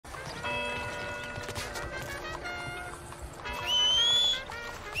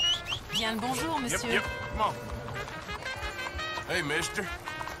Bien le bonjour, monsieur. Yep, come on. Hey, mister.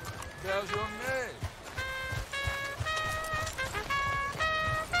 How's your name?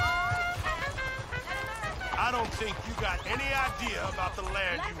 I don't think you got any idea about the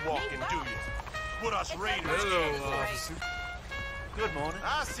land you walk in, do you? Put us raiders. Hello, officer. Good morning.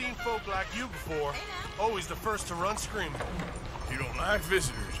 I've seen folk like you before. Always the first to run screaming. You don't like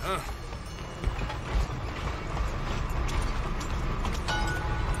visitors, huh?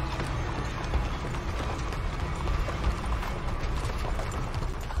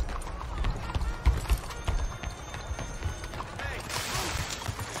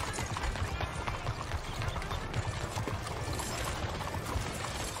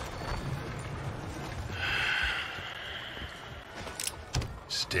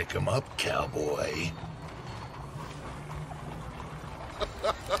 Stick 'em up, cowboy.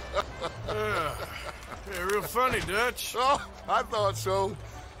 Yeah, real funny, Dutch. Oh, I thought so.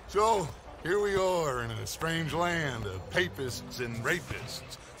 So, here we are in a strange land of papists and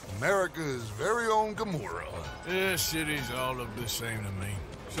rapists. America's very own Gomorrah. Yeah, cities all look the same to me.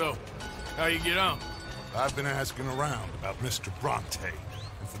 So, how you get on? I've been asking around about Mr. Bronte,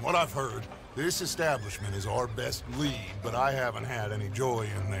 and from what I've heard, this establishment is our best lead, but I haven't had any joy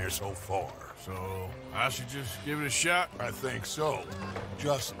in there so far. So, I should just give it a shot? I think so.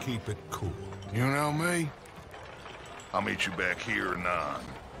 Just keep it cool. You know me? I'll meet you back here at 9.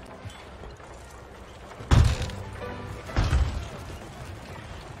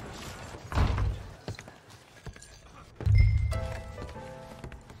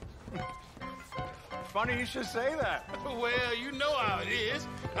 Funny you should say that. Well, you know how it is.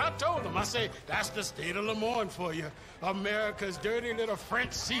 I told them. I say, that's the state of Lemoyne for you. America's dirty little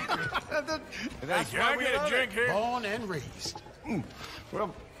French secret. Hey, can I get a drink here? Born and raised.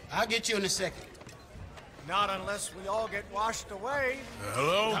 Well, I'll get you in a second. Not unless we all get washed away.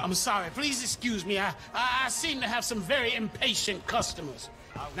 Hello? I'm sorry. Please excuse me. I seem to have some very impatient customers.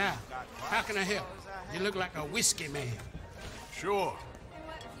 Now, how can I help? You look like a whiskey man. Sure.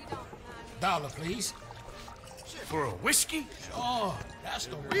 $1, please. For a whiskey? Oh, that's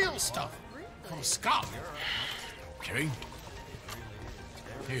the real stuff. From Scotland. Okay.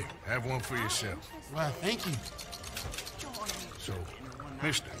 Here, have one for yourself. Well, thank you. So,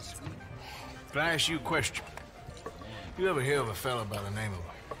 mister, can I ask you a question? You ever hear of a fella by the name of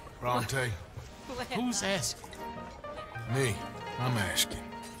Bronte? Who's asking? Me. I'm asking.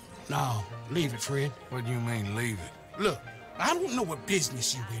 No, leave it, friend. What do you mean, leave it? Look, I don't know what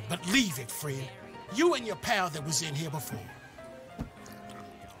business you in, but leave it, friend. You and your pal that was in here before.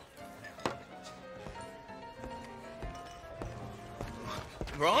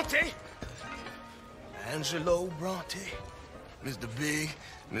 Bronte? Angelo Bronte? Mr. Big,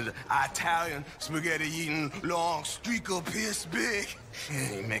 Mr. Italian, spaghetti-eating, long streaker piss big.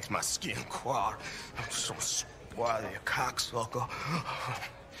 He makes my skin crawl. I'm so swarthy, a cocksucker.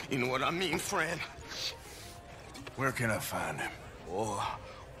 You know what I mean, friend? Where can I find him? Oh,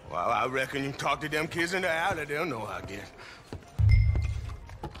 well, I reckon you talk to them kids in the alley, they'll know how I get.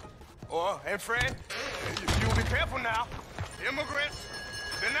 Oh, and friend, you be careful now. Immigrants,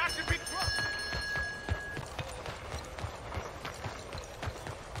 they're not to be trusted.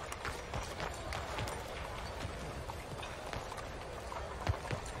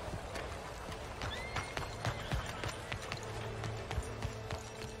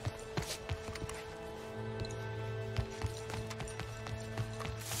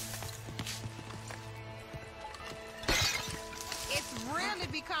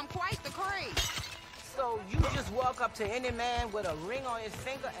 Become quite the craze. So you just walk up to any man with a ring on his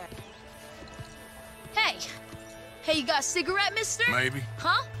finger and... Hey, you got a cigarette, mister? Maybe.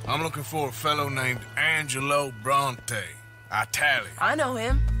 Huh? I'm looking for a fellow named Angelo Bronte. Italian. I know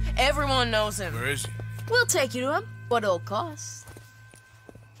him. Everyone knows him. Where is he? We'll take you to him. What it'll cost?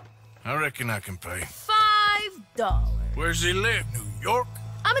 I reckon I can pay. $5. Where's he live? New York?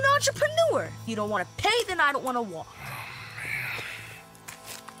 I'm an entrepreneur. You don't want to pay, then I don't want to walk.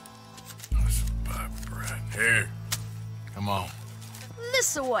 Here. Come on.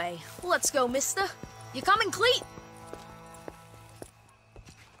 This away. Let's go, mister. You coming, Cleet?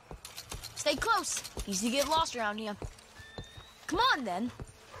 Stay close. Easy to get lost around here. Come on, then.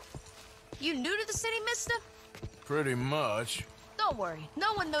 You new to the city, mister? Pretty much. Don't worry.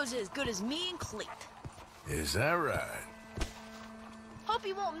 No one knows it as good as me and Cleet. Is that right? Hope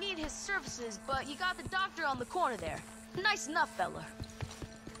you won't need his services, but you got the doctor on the corner there. Nice enough, fella.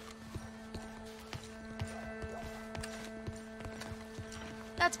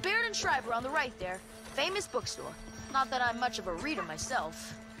 That's Baird and Schreiber on the right there. Famous bookstore. Not that I'm much of a reader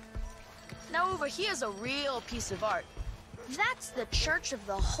myself. Now over here's a real piece of art. That's the Church of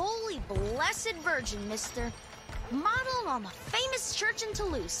the Holy Blessed Virgin, mister. Modeled on the famous church in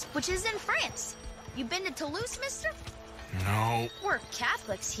Toulouse, which is in France. You been to Toulouse, mister? No. We're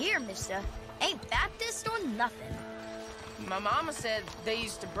Catholics here, mister. Ain't Baptist or nothing. My mama said they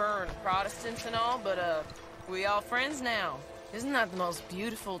used to burn Protestants and all, but, we all friends now. Isn't that the most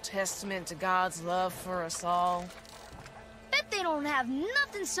beautiful testament to God's love for us all? Bet they don't have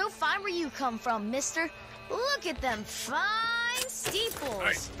nothing so fine where you come from, mister. Look at them fine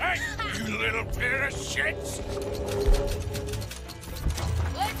steeples. Hey, you little pair of shits!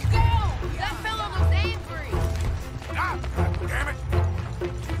 Let's go! That fella looks angry! Ah, damn it!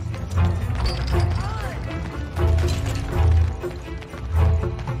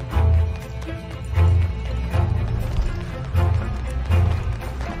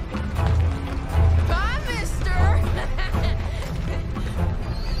 Bye, mister!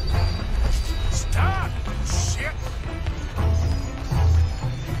 Stop! Shit!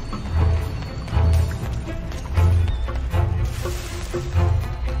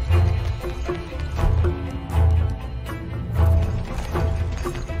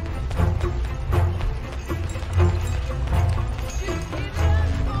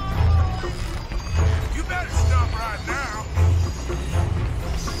 You better stop right now.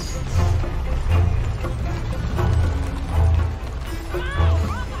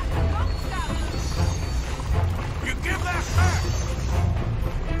 You give that back!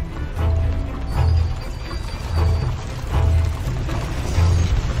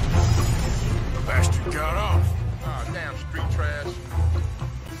 Bastard got off. Oh, damn street trash.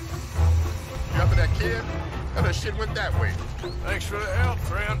 You after that kid? How that shit went that way? Thanks for the help,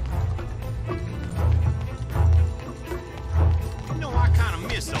 friend. You know, I kind of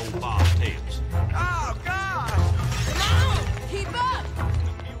miss old Bob Tales. Oh, God! No! Keep up!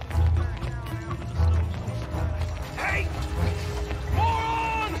 Hey!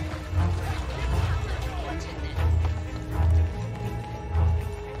 Moron!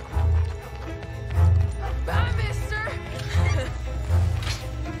 Bye, mister!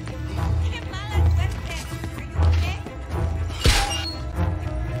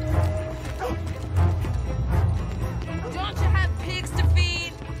 Don't you have pigs to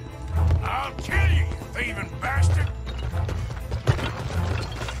feed? I'll kill you, you thieving bastard!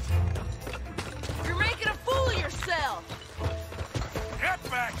 You're making a fool of yourself! Get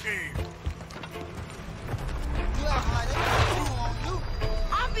back here!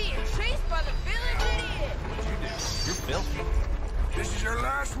 I'm being chased by the village idiot! You're filthy. This is your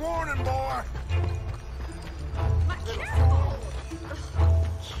last warning, boy! Careful!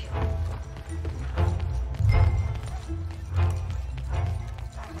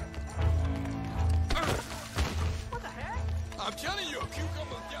 I'm telling you, a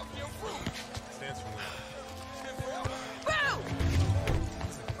cucumber dealt with your fruit. Stands for Boo!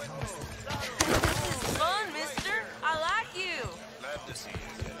 This is fun, mister. I like you. Glad to see you.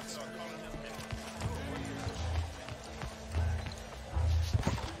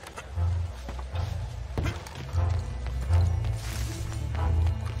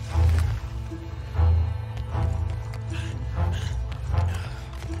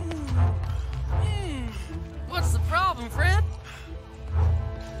 What's the problem, friend?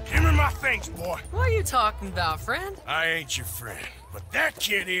 Give me my things, boy! What are you talking about, friend? I ain't your friend, but that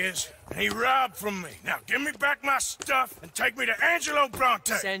kid is. He robbed from me. Now give me back my stuff and take me to Angelo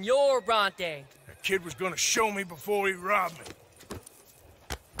Bronte. Senor Bronte. That kid was gonna show me before he robbed me.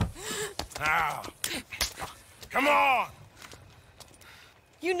 Now, come on!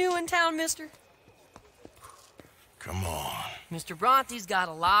 You new in town, mister? Come on. Mr. Bronte's got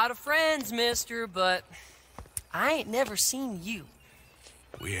a lot of friends, mister, but I ain't never seen you.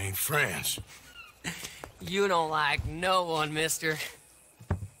 We ain't friends. You don't like no one, mister.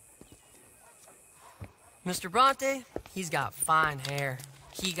 Mr. Bronte, he's got fine hair.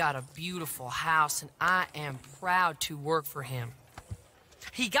 He got a beautiful house, and I am proud to work for him.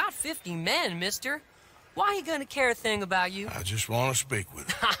 He got 50 men, mister. Why he gonna care a thing about you? I just want to speak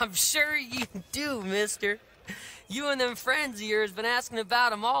with him. I'm sure you do, mister. You and them friends of yours been asking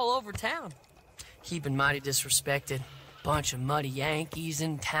about him all over town. He been mighty disrespected. Bunch of muddy Yankees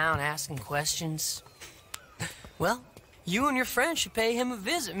in town asking questions. Well, you and your friend should pay him a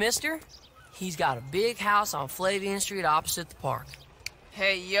visit, mister. He's got a big house on Flavian Street opposite the park.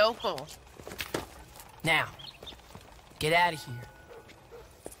 Hey, yokel. Now, get out of here.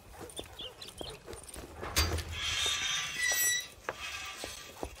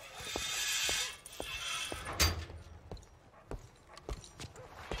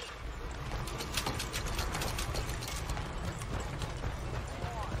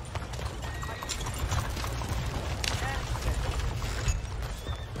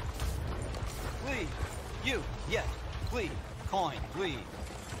 Yes, please. Coin, please.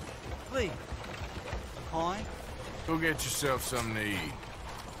 Please. Coin? Go get yourself something to eat.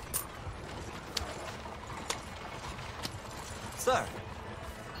 Sir,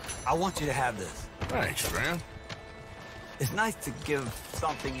 I want you to have this. Thanks, friend. It's nice to give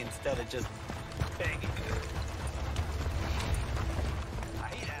something instead of just begging. I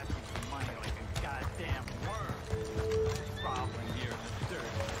hate asking for money like a goddamn worm. Groveling here in the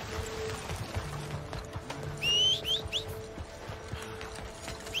dirt.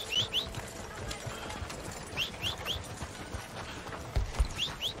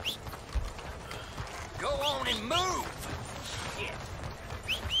 Go on and move! Shit.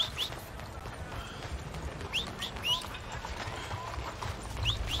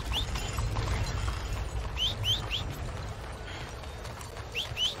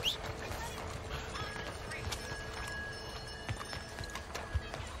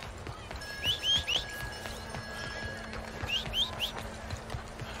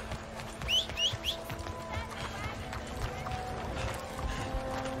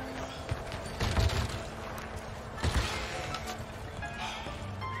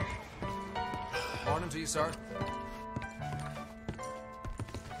 Morning to you, sir.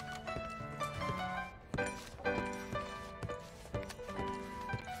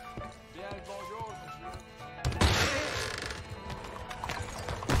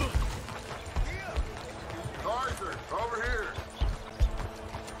 Arthur, over here.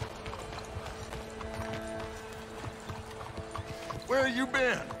 Where you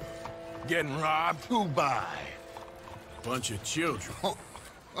been? Getting robbed? Who by? Bunch of children.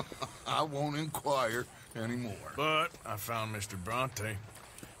 I won't inquire anymore. But I found Mr. Bronte.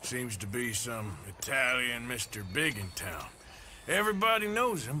 Seems to be some Italian Mr. Big in town. Everybody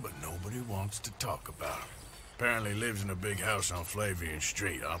knows him, but nobody wants to talk about him. Apparently lives in a big house on Flavian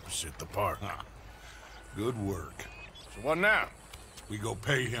Street, opposite the park. Good work. So what now? We go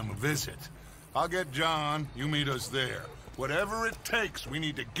pay him a visit. I'll get John, you meet us there. Whatever it takes, we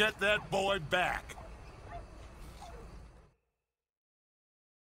need to get that boy back.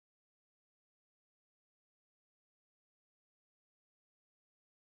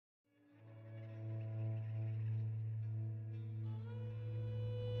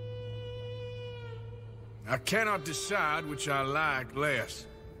 I cannot decide which I like less.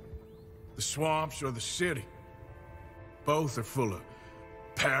 The swamps or the city. Both are full of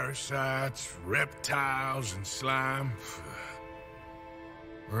parasites, reptiles, and slime.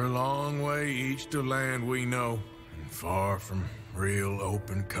 We're a long way east of land we know, and far from real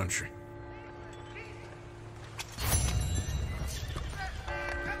open country.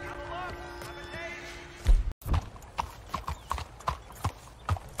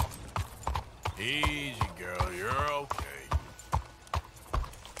 Easy, girl, you're okay.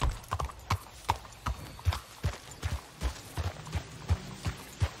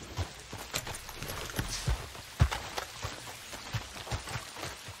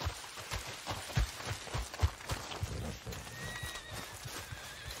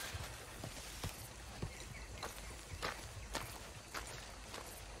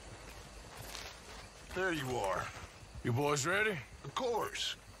 There you are. You boys ready? Of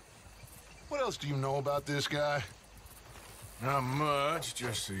course. What else do you know about this guy? Not much,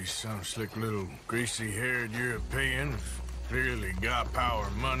 just he's some slick little greasy-haired European who's clearly got power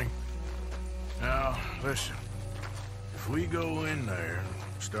and money. Now, listen. If we go in there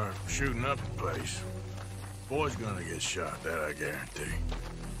and start shooting up the place, boy's gonna get shot, that I guarantee.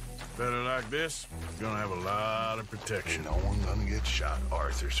 Better like this, he's gonna have a lot of protection. Ain't no one gonna get shot,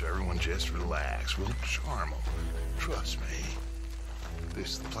 Arthur, so everyone just relax. We'll charm them. Trust me.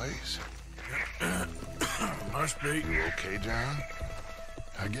 This the place? Must be. You okay, John?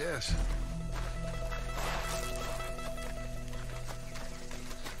 I guess.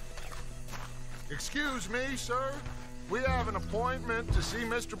 Excuse me, sir. We have an appointment to see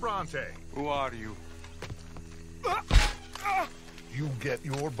Mr. Bronte. Who are you? You get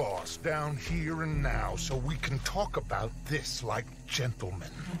your boss down here and now so we can talk about this like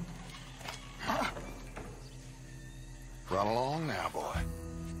gentlemen. Run along now, boy.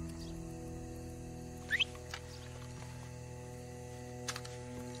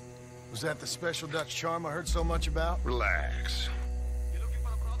 Was that the special Dutch charm I heard so much about? Relax.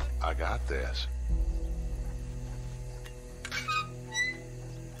 I got this.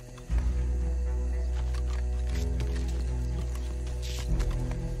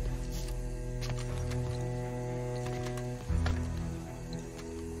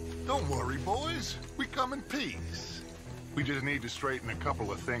 Don't worry, boys. We come in peace. We just need to straighten a couple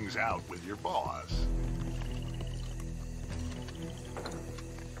of things out with your boss.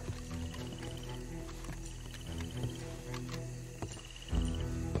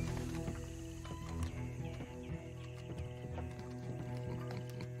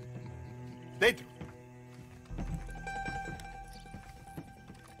 Dentro.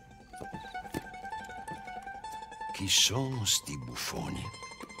 Chi sono sti buffoni?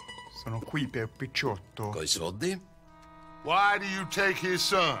 Sono qui per Picciotto. Coi soldi? Why do you take his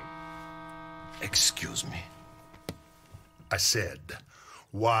son? Excuse me. I said,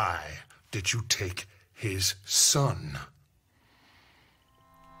 why did you take his son?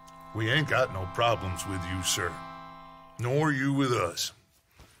 We ain't got no problems with you, sir. Nor you with us.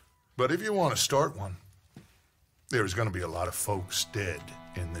 But if you want to start one, there's gonna be a lot of folks dead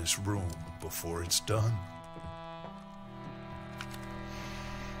in this room before it's done.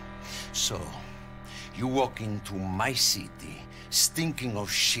 So, you walk into my city, stinking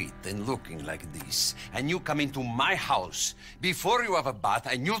of shit and looking like this, and you come into my house before you have a bath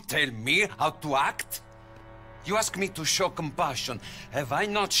and you tell me how to act? You ask me to show compassion. Have I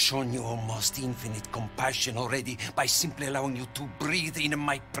not shown you almost infinite compassion already by simply allowing you to breathe in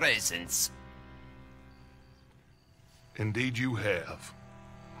my presence? Indeed you have.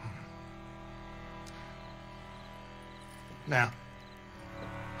 Now,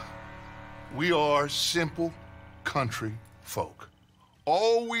 we are simple country folk.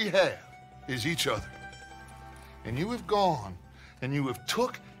 All we have is each other. And you have gone and you have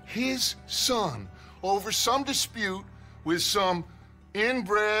took his son over some dispute with some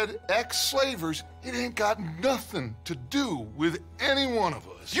inbred ex-slavers. It ain't got nothing to do with any one of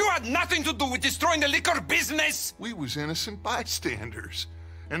us. You had nothing to do with destroying the liquor business! We was innocent bystanders.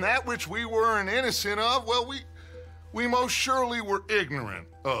 And that which we weren't innocent of, well, we most surely were ignorant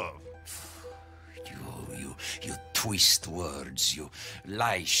of. You twist words, you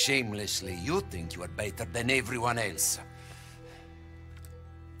lie shamelessly, you think you are better than everyone else.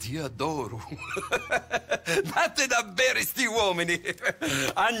 Ti adoro. Date da bere sti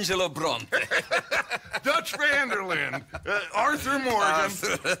uomini. Angelo Bronte. Dutch Vanderland. Arthur Morgan.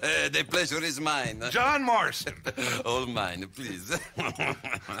 The pleasure is mine. John Marston. All mine, please.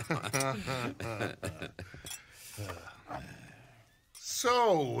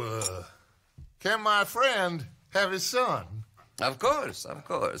 So, can my friend have his son? Of course, of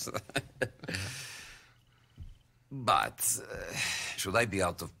course. But, should I be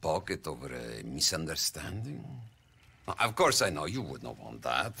out of pocket over a misunderstanding? Of course I know you would not want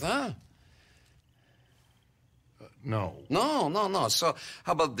that, huh? No. No. So,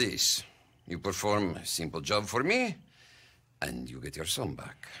 how about this? You perform a simple job for me, and you get your son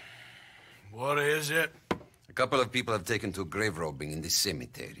back. What is it? A couple of people have taken to grave robbing in this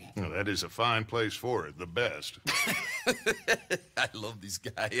cemetery. Well, that is a fine place for it, the best. I love this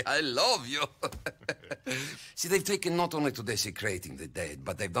guy. I love you. See, they've taken not only to desecrating the dead,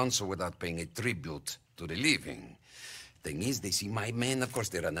 but they've done so without paying a tribute to the living. Thing is, they see my men, of course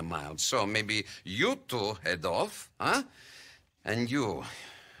they run a mile. So maybe you two head off, huh? And you,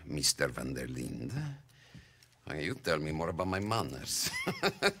 Mr. Van der Linde, you tell me more about my manners.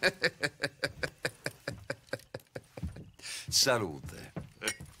 Salute.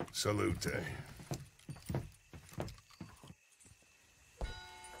 Salute.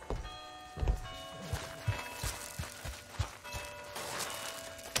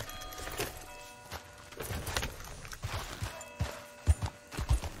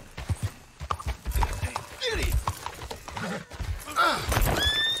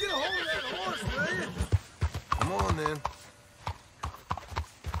 Get a hold of that horse, will you? Come on, then.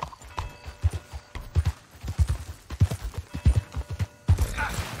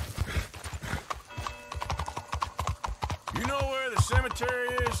 You know where the cemetery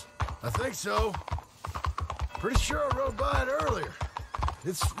is? I think so. Pretty sure I rode by it earlier.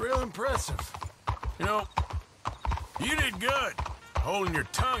 It's real impressive. You know, you did good holding your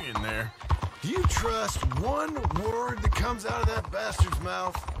tongue in there. Do you trust one word that comes out of that bastard's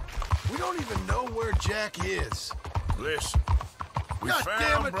mouth? We don't even know where Jack is. Listen, we God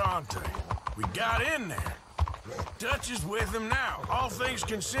damn found it. Bronte. We got in there. Dutch is with him now. All things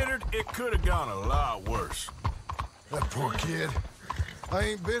considered, it could have gone a lot worse. That poor kid. I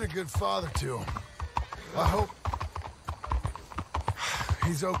ain't been a good father to him. I hope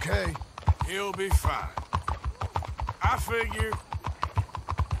he's okay. He'll be fine. I figure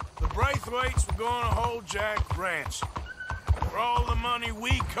the Braithwaites were going to hold Jack ransom for all the money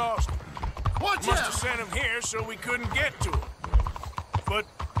we cost him. Watch Must out! have sent him here so we couldn't get to him. But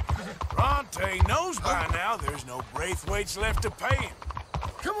Bronte knows by now there's no Braithwaites left to pay him.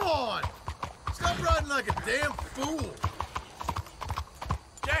 Come on! Stop riding like a damn fool!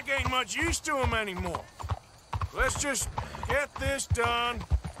 Jack ain't much used to him anymore. Let's just get this done.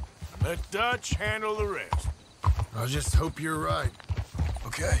 Let Dutch handle the rest. I just hope you're right.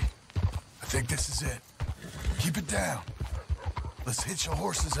 Okay, I think this is it. Keep it down. Let's hitch the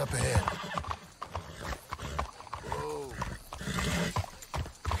horses up ahead.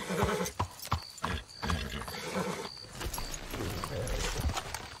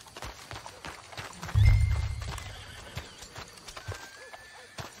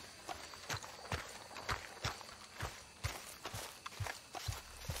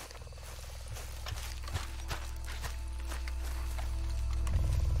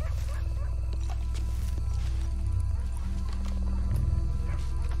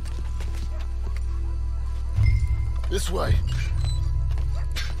 This way.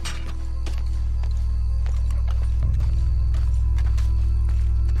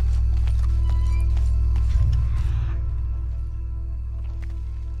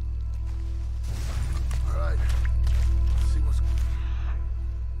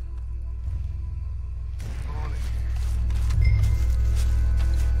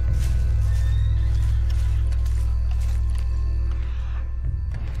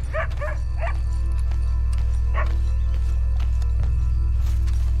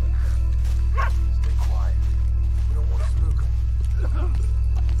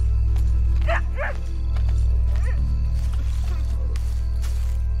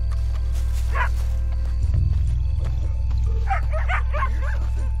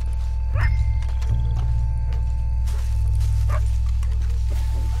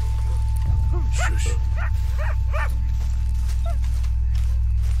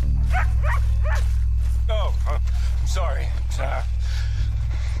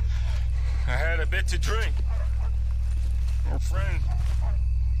 To drink. Our friend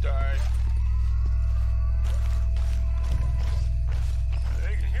died.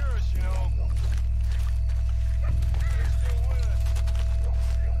 They can hear us, you know. They're still with us.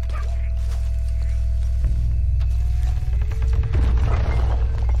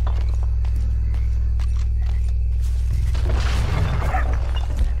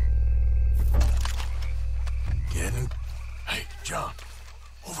 Get him? Hey, John,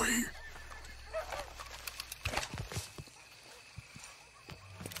 over here.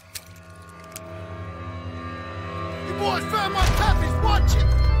 Boys found my puppies, watch it!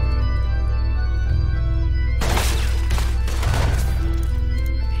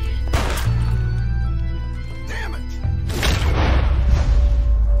 Damn it!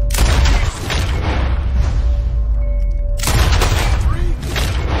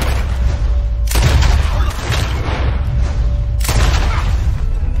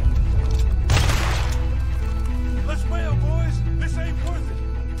 Let's bail, boys. This ain't worth it.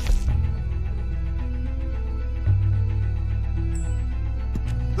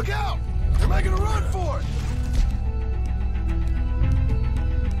 Look out! They're making a run for it!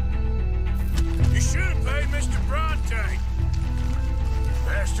 You should have paid Mr. Bronte.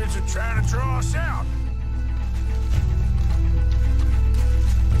 Bastards are trying to draw us out.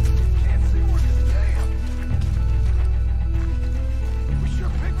 Can't see worth a damn. We sure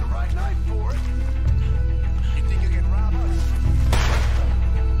picked the right night for it. You think you can rob us?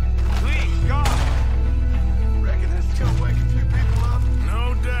 Please, God. Reckon this is gonna wake a few people up?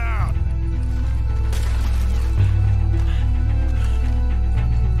 No doubt.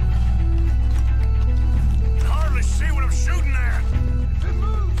 Can hardly see what I'm shooting at. If it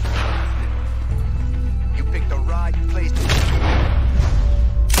moves. You picked the right place to...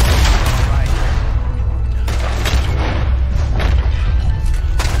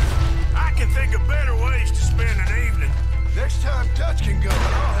 I can think of better ways to spend an evening. Next time Dutch can go,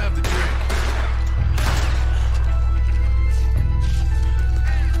 I'll have the drink.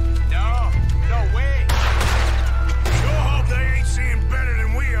 No way. Sure hope they ain't seeing better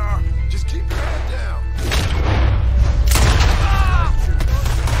than we are. Just keep your head down.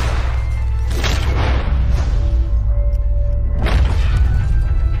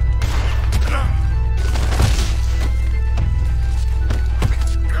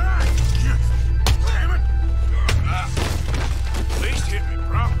 Damn it! At least hit me,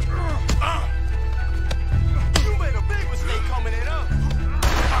 bro. You made a big mistake coming in up.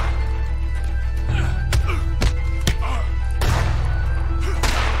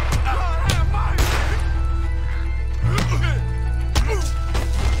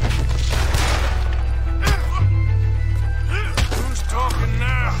 Who's talking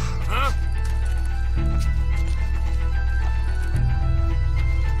now, huh?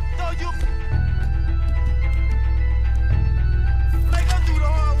 No, you... Make us do the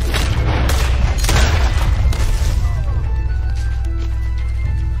hard work.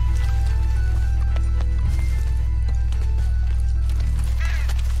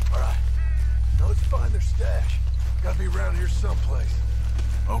 All right. Now let's find their stash. Gotta be around here someplace.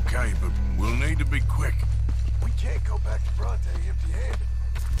 Okay, but we'll need to be quick. We can't go back to Bronte empty-handed.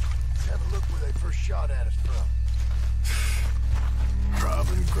 Let's have a look where they first shot at us from.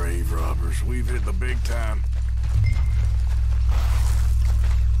 Robbing grave robbers. We've hit the big time.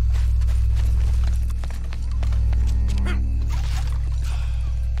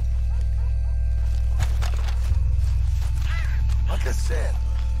 Like I said,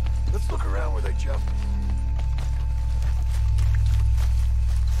 let's look around where they jumped.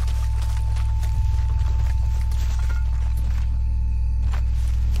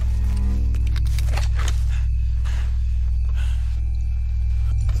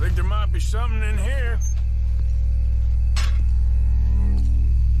 something in here.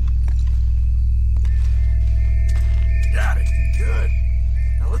 Got it. Good.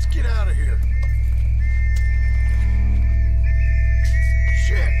 Now let's get out of here.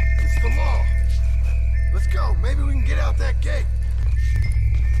 Shit, it's the law. Let's go. Maybe we can get out that gate.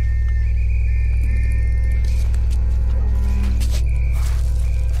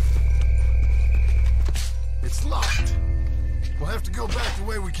 It's locked. We'll have to go back the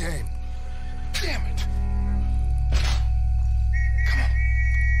way we came. Damn it. Come on.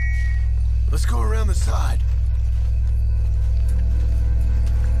 Let's go around the side.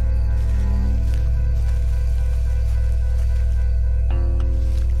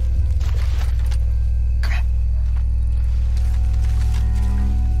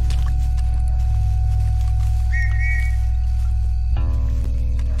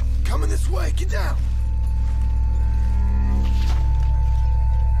 Coming this way. Get down.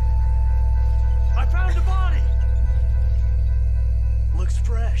 I found a body! Looks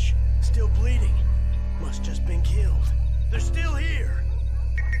fresh. Still bleeding. Must just been killed. They're still here.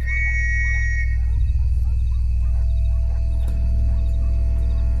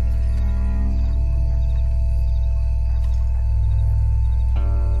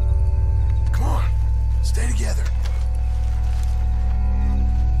 Come on. Stay together.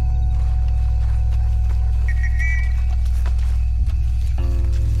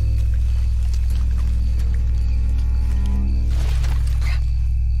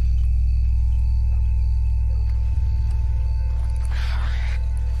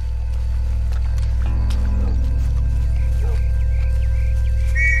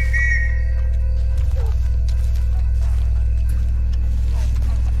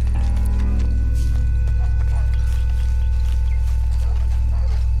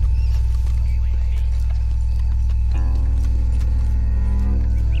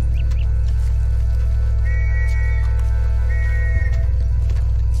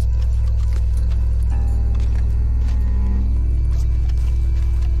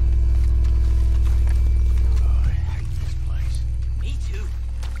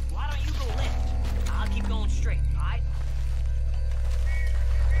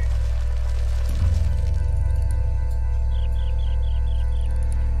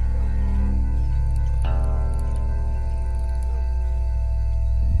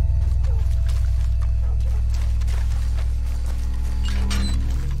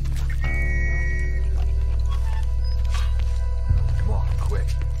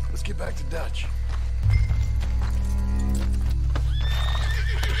 Back to Dutch.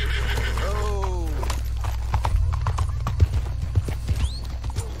 Oh.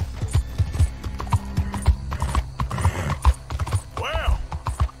 Well,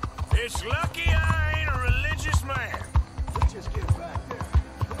 it's lucky I ain't a religious man. Let's just get back there.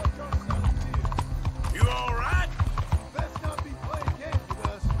 You all right? Best not be playing games with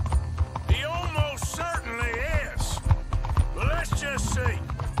us. He almost certainly is. But let's just see.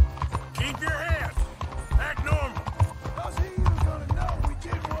 Keep your head. Act normal. How's he even gonna know we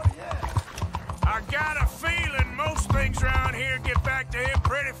did what he asked? I got a feeling most things around here get back to him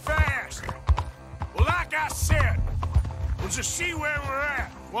pretty fast. Well, like I said, we'll just see where we're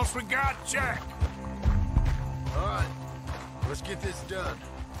at once we got Jack. All right. Let's get this done.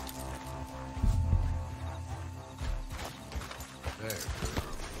 There.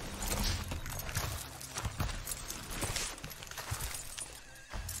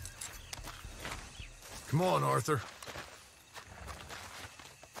 Come on, Arthur.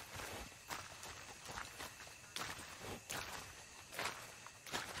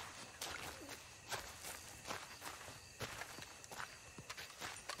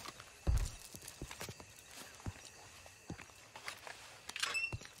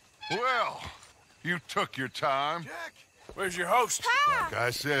 Well, you took your time. Jack! Where's your host? Like I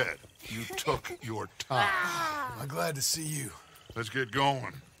said, you took your time. I'm glad to see you. Let's get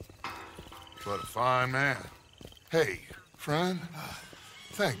going. What a fine man. Hey, friend,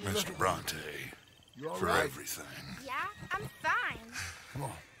 thank Mr. Bronte for right? everything. Yeah, I'm fine. Come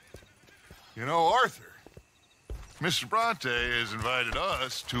on. You know, Arthur, Mr. Bronte has invited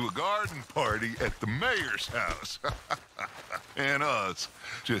us to a garden party at the mayor's house. And us,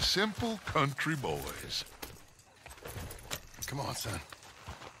 just simple country boys. Come on, son.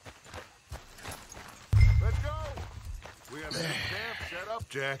 Let's go. We have a camp set up,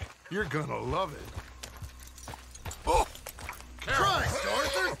 Jack. You're gonna love it. Oh! Christ,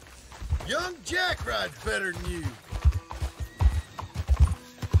 Arthur! Young Jack rides better than you.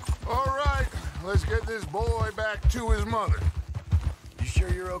 All right, let's get this boy back to his mother. You sure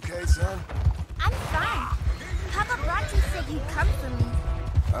you're okay, son? I'm fine. Papa Bronte said he'd come for me.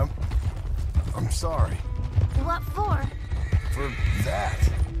 I'm sorry. What for? For that.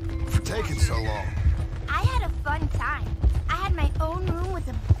 For taking so long. I had a fun time. I had my own room with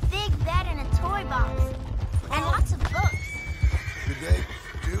a big bed and a toy box. And lots of books. Did they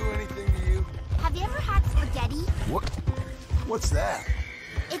do anything to you? Have you ever had spaghetti? What? What's that?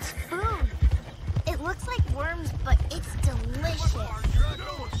 It's food. It looks like worms, but it's delicious.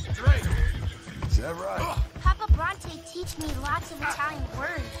 Is that right? Papa Bronte teach me lots of Italian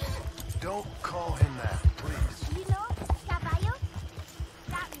words. Don't call him that, please. You know, caballo?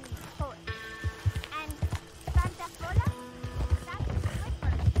 That means horse. And Santa Cola? That means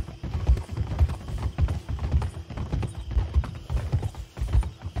slipper.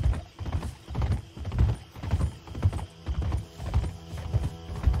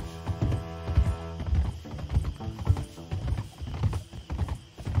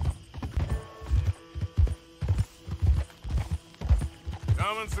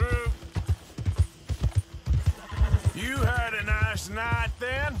 Coming through. You had a nice night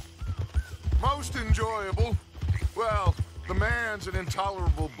then? Most enjoyable. Well, the man's an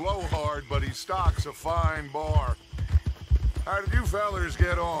intolerable blowhard, but he stocks a fine bar. How did you fellers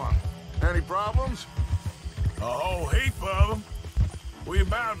get on? Any problems? A whole heap of them. We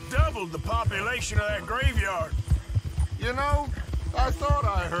about doubled the population of that graveyard. You know, I thought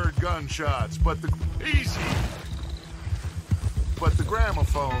I heard gunshots, but the... Easy! But the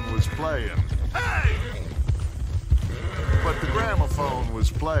gramophone was playing. Hey! But the gramophone was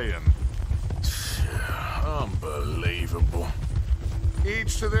playing. Unbelievable.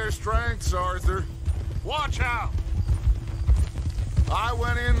 Each to their strengths, Arthur. Watch out! I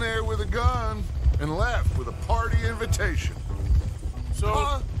went in there with a gun and left with a party invitation.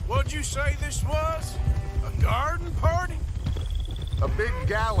 So, what'd you say this was? A garden party? A big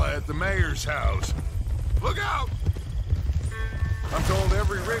gala at the mayor's house. Look out! I'm told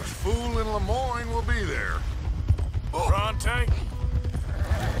every rich fool in Lemoyne will be there. Bronte?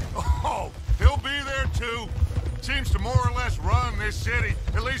 Oh, he'll be there too. Seems to more or less run this city.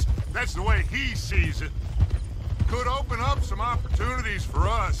 At least, that's the way he sees it. Could open up some opportunities for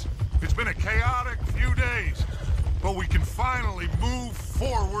us. It's been a chaotic few days, but we can finally move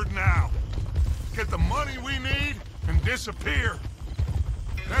forward now. Get the money we need and disappear.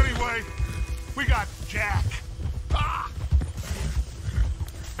 Anyway, we got Jack. Ah!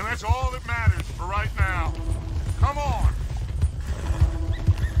 And that's all that matters for right now. Come on.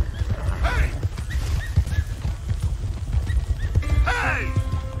 Hey! Hey!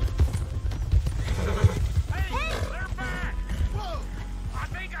 Hey, they're back! Whoa! I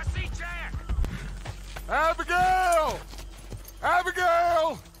think I see Jack! Abigail!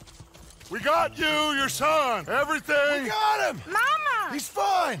 Abigail! We got you, your son, everything! We got him! Mama! He's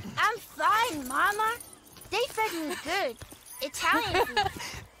fine! I'm fine, Mama. They fed me good. Italian food.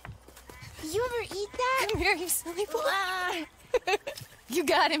 You ever eat that? Come here, you silly boy. You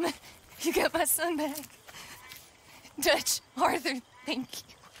got him. You got my son back. Dutch, Arthur, thank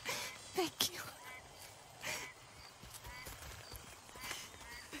you. Thank you.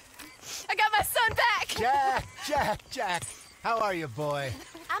 I got my son back! Jack. How are you, boy?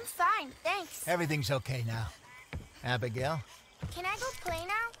 I'm fine, thanks. Everything's okay now. Abigail? Can I go play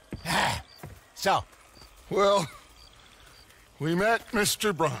now? So? Well, we met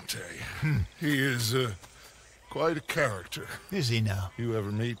Mr. Bronte. He is, quite a character. Is he now? You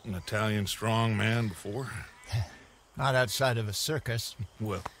ever meet an Italian strong man before? Not outside of a circus.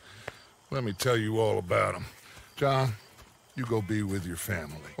 Well, let me tell you all about him. John, you go be with your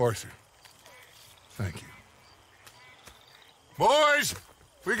family. Arthur, thank you. Boys,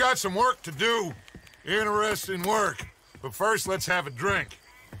 we got some work to do. Interesting work. But first, let's have a drink.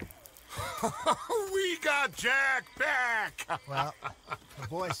 We got Jack back! Well, the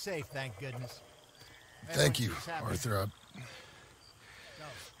boy's safe, thank goodness. Thank you, Arthur.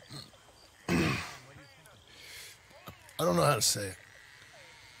 I don't know how to say it.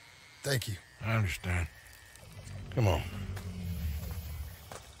 Thank you. I understand. Come on.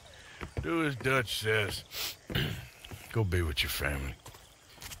 Do as Dutch says. Go be with your family.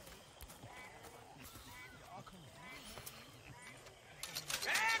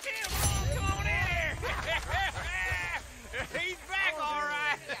 Come on in here! He's back, all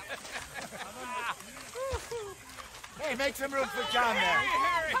right! Hey, make some room for John there.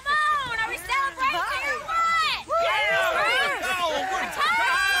 Come on, are we celebrating or what?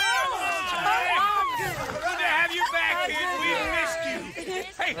 Good to have you back, kid. We missed you.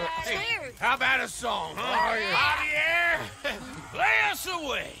 Hey, how about a song, huh? Javier, play us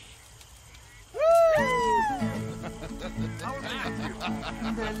away.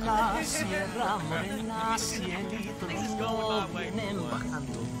 De la sierra morena, cielito lindo, vienen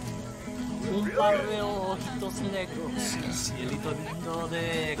bajando. Un par de ojitos negros, cielito lindo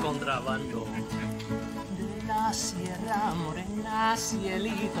de contrabando. De la sierra morena,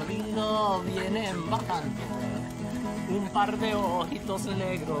 cielito lindo, vienen bajando. Un par de ojitos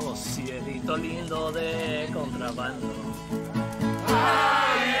negros, cielito lindo de contrabando.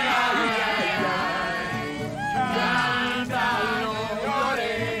 Ay, ay, ay, ay, canta y no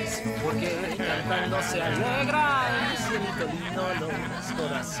llores, porque cantando se alegran, cielito lindo los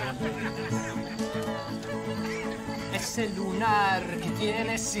corazones. Ese lunar que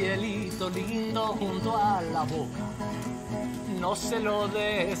tiene cielito lindo junto a la boca, no se lo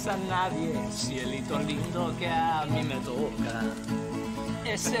des a nadie, cielito lindo que a mí me toca.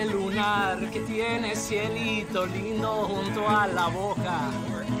 Ese lunar que tiene cielito lindo junto a la boca,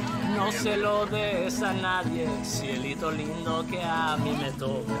 no se lo des a nadie, cielito lindo que a mí me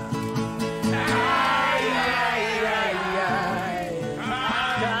toca. Ay, ay, ay, ay,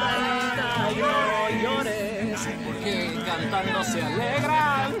 canta y no llores, porque cantando se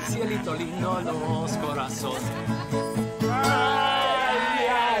alegran, cielito lindo los corazones. Ay,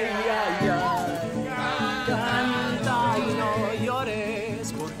 ay, ay, ay, canta y no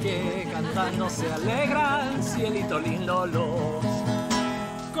llores, porque cantando se alegran, cielito lindo los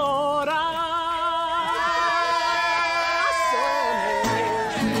corazones.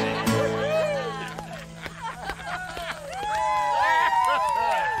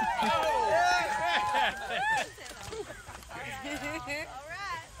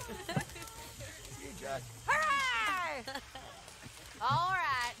 All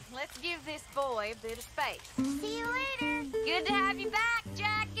right, let's give this boy a bit of space. See you later. Good to have you back,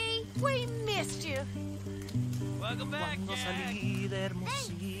 Jackie. We missed you. Welcome back, Cuando salí de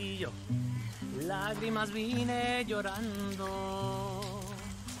Hermosillo, lágrimas vine llorando.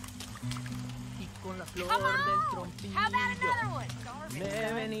 Y con la flor del trompillo How about another one?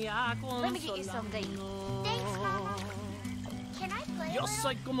 me venía Let me get you some to eat. consolando. Thanks, Mama. Can I play Yo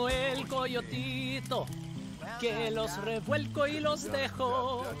soy como el coyotito, que los revuelco y los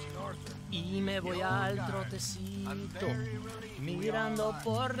dejo, y me voy al trotecito, mirando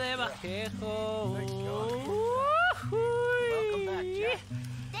por debajejo.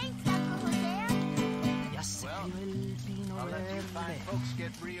 Ya se cayó el pino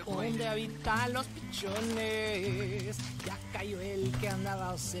verde, donde habitan los pichones. Ya cayó el que andaba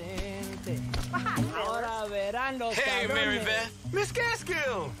ausente, ahora verán los Hey, Mary cabrones. Beth. Miss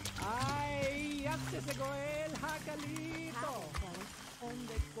Gaskill. Ay, ya se secó el jacalito,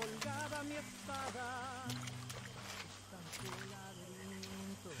 donde colgaba mi espada. Tanto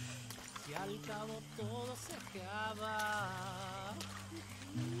laberinto, y al cabo todo se acaba.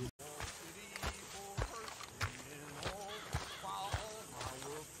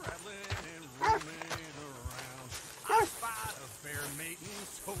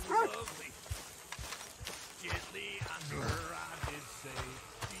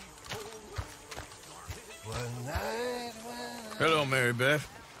 Hello, Mary Beth.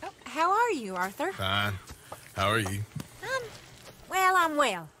 How are you, Arthur? Fine. How are you? Well, I'm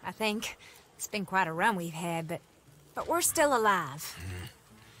well, I think. It's been quite a run we've had, but we're still alive.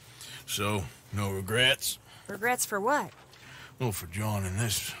 So, no regrets? Regrets for what? Well, for joining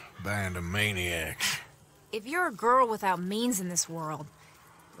this band of maniacs. If you're a girl without means in this world,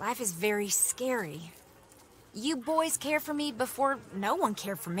 life is very scary. You boys cared for me before no one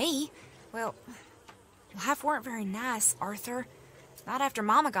cared for me. Well, life weren't very nice, Arthur. Not after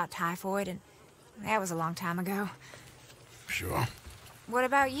Mama got typhoid, and that was a long time ago. Sure. What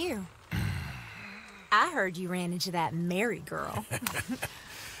about you? I heard you ran into that Mary girl.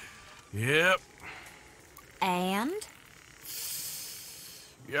 Yep. And?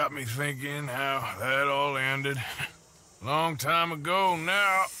 Got me thinking how that all ended. Long time ago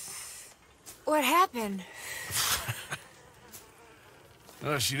now. What happened?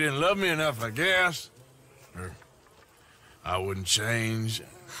 Well, she didn't love me enough, I guess. Or I wouldn't change.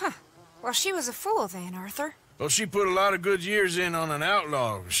 Huh. Well, she was a fool then, Arthur. Well, she put a lot of good years in on an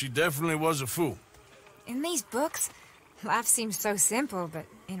outlaw. She definitely was a fool. In these books, life seems so simple, but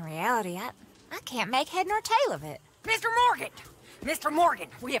in reality, I can't make head nor tail of it. Mr. Morgan! Mr. Morgan,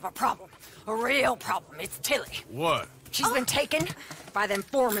 we have a problem. A real problem. It's Tilly. What? She's been taken by them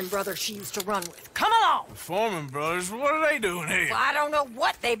Foreman brothers she used to run with. Come along! The Foreman brothers? What are they doing here? Well, I don't know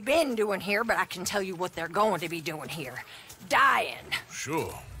what they've been doing here, but I can tell you what they're going to be doing here. Dying.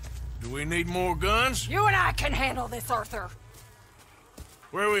 Sure. Do we need more guns? You and I can handle this, Arthur.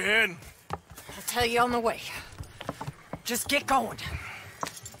 Where are we heading? I'll tell you on the way. Just get going.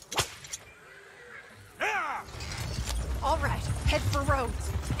 All right, head for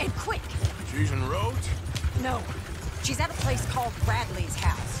Rhodes. And quick. Choosing roads? No, She's at a place called Bradley's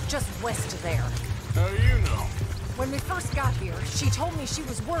house, just west of there. How do you know? When we first got here, she told me she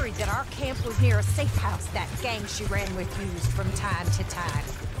was worried that our camp was near a safe house that gang she ran with used from time to time.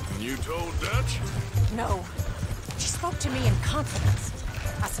 And you told Dutch? No. She spoke to me in confidence.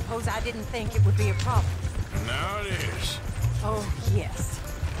 I suppose I didn't think it would be a problem. Now it is. Oh, yes.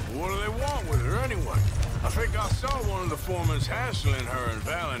 What do they want with her anyway? I think I saw one of the foremans hassling her and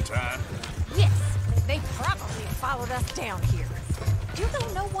Valentine. Yes, they probably followed us down here. Do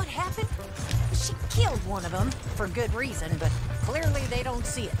they know what happened? She killed one of them, for good reason, but clearly they don't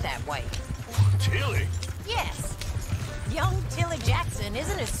see it that way. Tilly? Yes. Young Tilly Jackson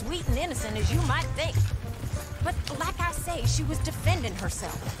isn't as sweet and innocent as you might think. But like I say, she was defending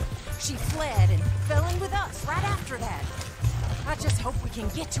herself. She fled and fell in with us right after that. I just hope we can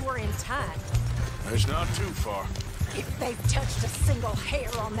get to her in time. It's not too far. If they've touched a single hair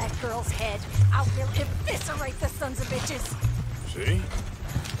on that girl's head, I will eviscerate the sons of bitches. See?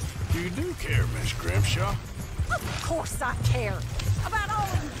 You do care, Miss Grimshaw. Of course I care. About all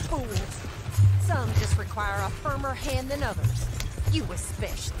you fools. Some just require a firmer hand than others. You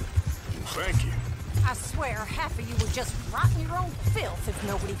especially. Thank you. I swear half of you would just rot in your own filth if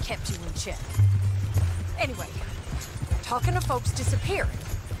nobody kept you in check. Anyway, talking of folks disappearing,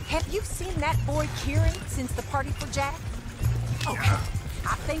 have you seen that boy Kieran since the party for Jack? Okay,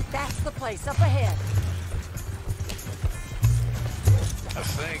 I think that's the place up ahead. I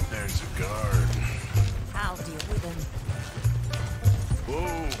think there's a guard. I'll deal with him.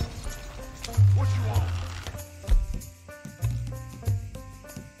 Whoa. What you want?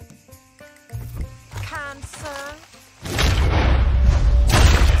 Kind sir.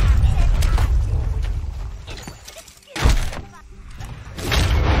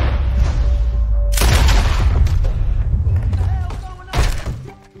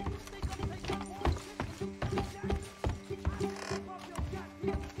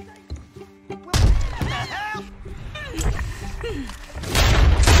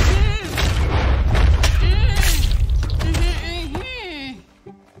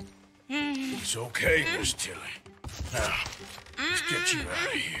 It's okay, Miss Tilly. Now, let's get you out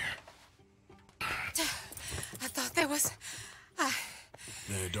of here. I thought there was...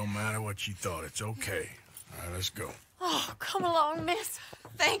 It don't matter what you thought. It's okay. All right, let's go. Oh, come along, miss.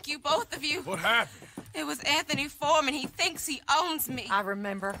 Thank you, both of you. What happened? It was Anthony Foreman. He thinks he owns me. I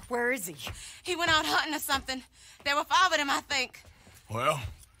remember. Where is he? He went out hunting or something. There were 5 of them, I think. Well,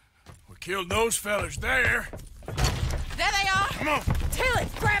 we killed those fellas there. There they are. Come on. Tilly,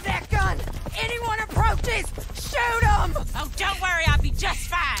 grab that gun. Anyone approaches, shoot them. Oh, don't worry. I'll be just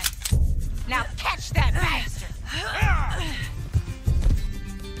fine. Now catch that bastard.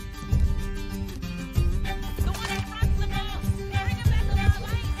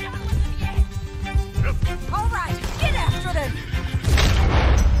 All right, get after them.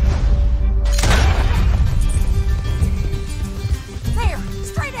 There,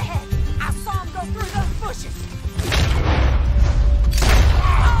 straight ahead. I saw him go through those bushes.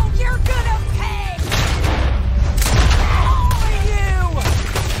 Oh, you're gonna pay! All of you!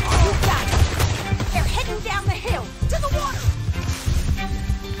 You got it. They're heading down the hill to the water.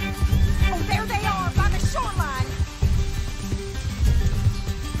 Oh, there they are by the shoreline.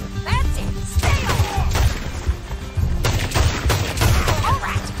 That's it. Stay on. All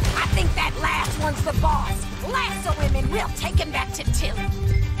right. I think that last one's the boss. Lasso him and we'll take him back to Tilly.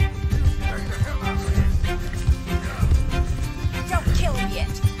 Don't kill him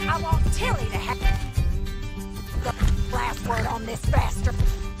yet. I want Tilly to have the last word on this bastard.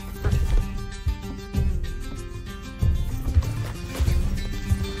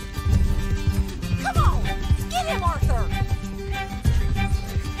 Come on! Get him, Arthur!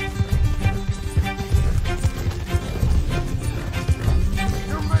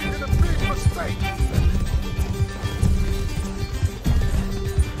 You're making a big mistake.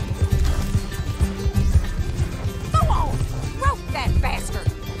 Come on! Rope that bastard!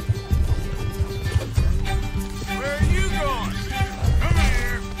 Where are you going? Come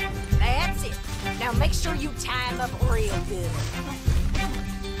here. That's it. Now make sure you tie him up real good.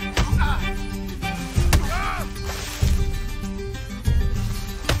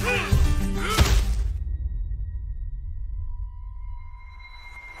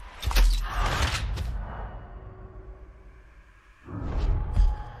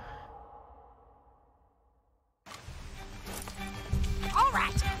 All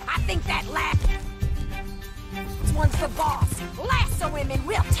right, I think that last one's the boss. Lasso him and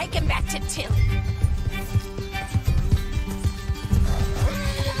we'll take him back to Tilly.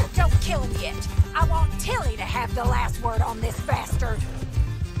 Don't kill him yet. I want Tilly to have the last word on this bastard.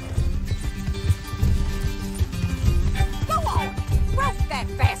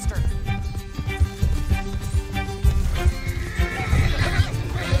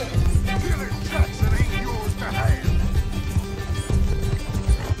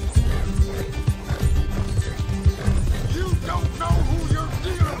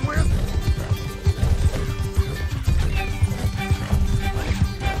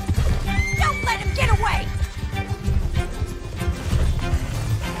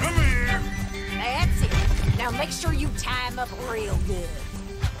 Now make sure you tie him up real good.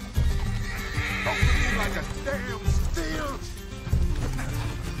 Don't be like a damn steer.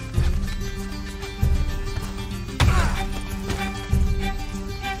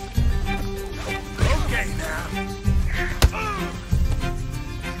 Okay, now.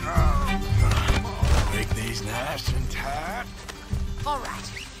 Make these nice and tight. All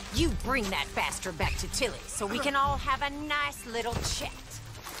right, you bring that bastard back to Tilly so we can all have a nice little chat.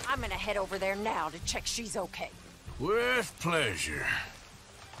 I'm gonna head over there now to check she's okay. With pleasure.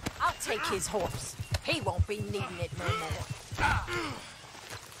 I'll take his horse. He won't be needing it no more.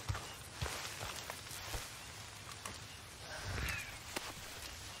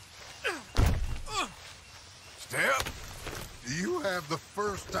 Step, do you have the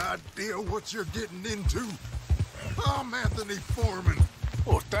first idea what you're getting into? I'm Anthony Foreman.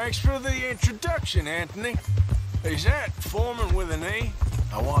 Well, thanks for the introduction, Anthony. Is that Foreman with an A?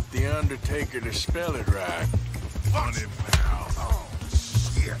 I want the Undertaker to spell it right. Funny mouth. Oh,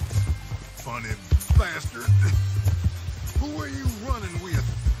 shit. Funny bastard. Who are you running with?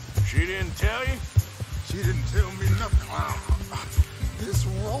 She didn't tell you? She didn't tell me nothing. This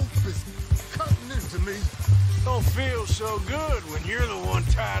rope is cutting into me. Don't feel so good when you're the one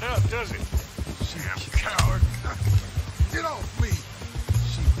tied up, does it? Damn coward. Get off me.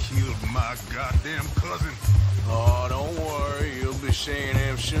 She killed my goddamn cousin. Oh, don't worry. You'll be seeing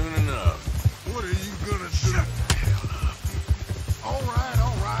him soon enough. What are you gonna do? Shut the hell up. All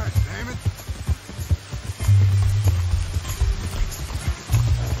right, damn it.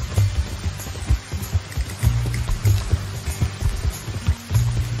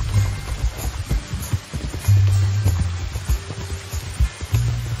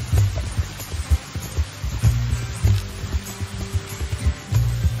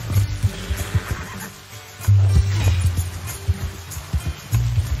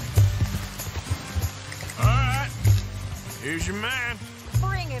 Here's your man.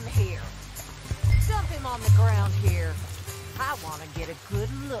 Bring him here. Dump him on the ground here. I want to get a good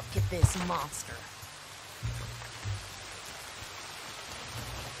look at this monster.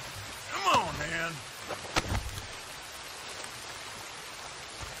 Come on, man.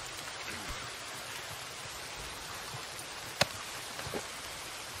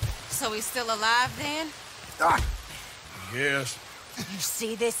 So he's still alive then? Yes. You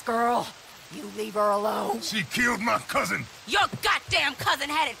see this girl? You leave her alone. She killed my cousin. Your goddamn cousin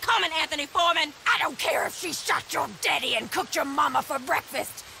had it coming, Anthony Foreman. I don't care if she shot your daddy and cooked your mama for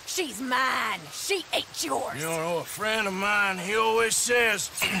breakfast. She's mine. She ate yours. You know, a friend of mine, he always says,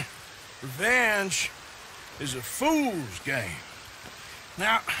 revenge is a fool's game.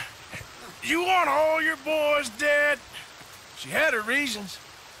 Now, you want all your boys dead? She had her reasons.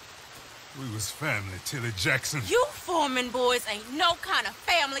 We was family, Tilly Jackson. You Foreman boys ain't no kind of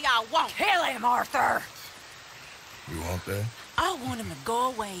family I want. Kill him, Arthur. You want that? I want him to go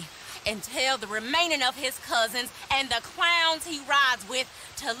away and tell the remaining of his cousins and the clowns he rides with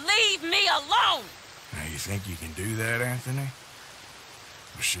to leave me alone. Now, you think you can do that, Anthony?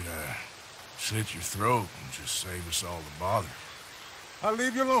 Or should I slit your throat and just save us all the bother? I'll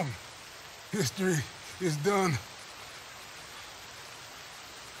leave you alone. History is done.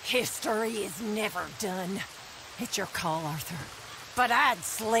 History is never done. It's your call, Arthur. But I'd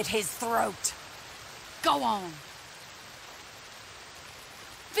slit his throat. Go on.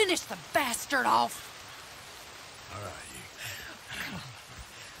 Finish the bastard off. All right, you. Come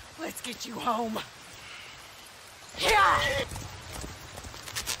on. Let's get you home. Yeah!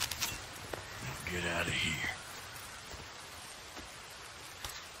 Get out of here.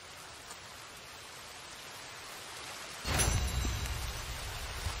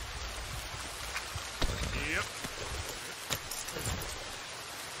 Yep.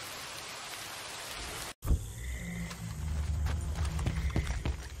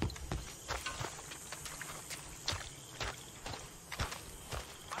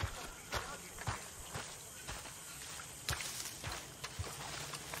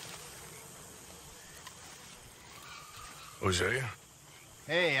 Hosea?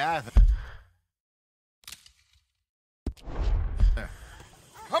 Hey, Arthur.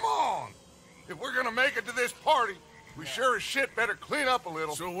 Come on! If we're gonna make it to this party, we sure as shit better clean up a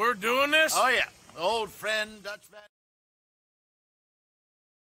little. So we're doing this? Oh, yeah. Old friend, Dutchman.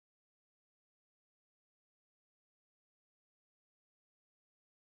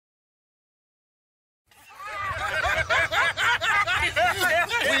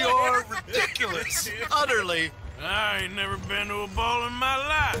 We are ridiculous. Utterly. I ain't never been to a ball in my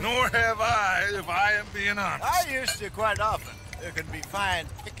life. Nor have I, if I am being honest. I used to quite often. There can be fine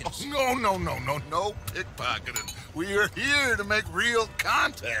pickets. No pickpocketing. We are here to make real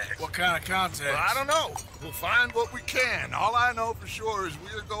contact. What kind of contact? Well, I don't know. We'll find what we can. All I know for sure is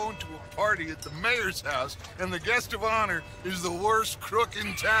we are going to a party at the mayor's house, and the guest of honor is the worst crook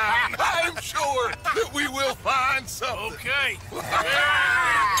in town. I'm sure that we will find something. Okay.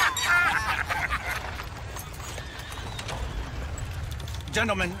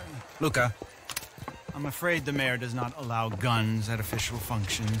 Gentlemen, Luca, I'm afraid the mayor does not allow guns at official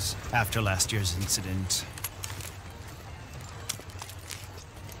functions after last year's incident.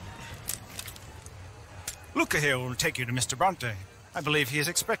 Luca here will take you to Mr. Bronte. I believe he is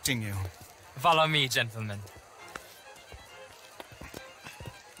expecting you. Follow me, gentlemen.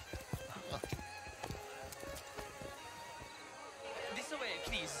 This way,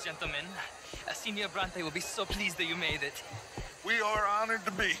 please, gentlemen. Senior Bronte will be so pleased that you made it. We are honored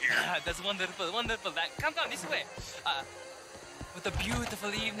to be here. That's wonderful, wonderful. Come this way. What a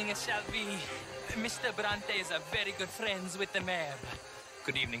beautiful evening it shall be. Mr. Bronte is very good friends with the mayor.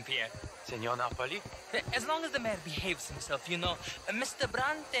 Good evening, Pierre. Senor Napoli? As long as the mayor behaves himself, you know. Mr.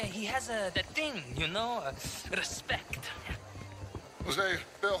 Bronte, he has that thing, you know, respect. Jose,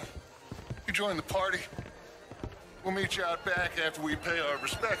 Bill, you join the party. We'll meet you out back after we pay our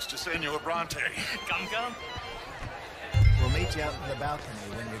respects to Senor Bronte. Come. We'll meet you out in the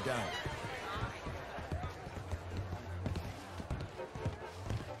balcony when you're done.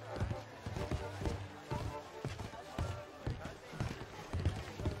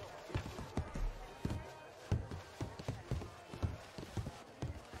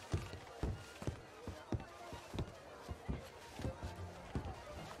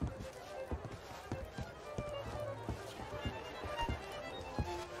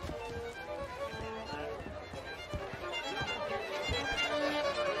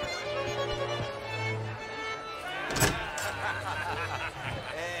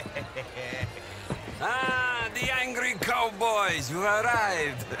 The angry cowboys, you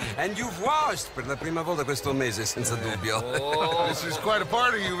arrived. And you've washed per la prima volta questo mese, senza dubbio. Oh, this is quite a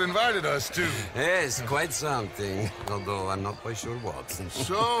party you've invited us to. Yes, quite something. Although I'm not quite sure what.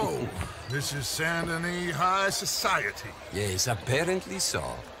 So, this is Saint Denis High Society. Yes, apparently so.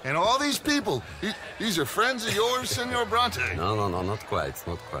 And all these people, these are friends of yours, Senor Bronte? No, not quite.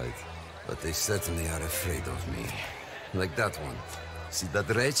 But they certainly are afraid of me. Like that one. See that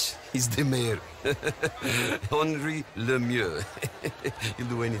wretch? He's the mayor. Henri Lemieux. He'll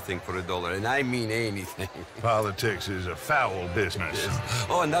do anything for $1, and I mean anything. Politics is a foul business. Yes.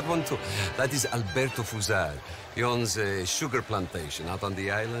 Oh, and that one too. That is Alberto Fusar. He owns a sugar plantation out on the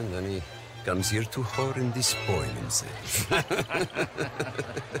island, and he comes here to whore and despoil himself.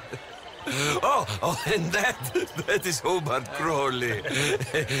 Oh, and that is Hobart Crawley,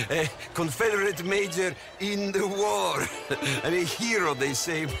 a Confederate major in the war, and a hero, they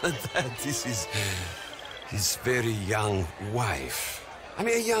say, but that is his very young wife. I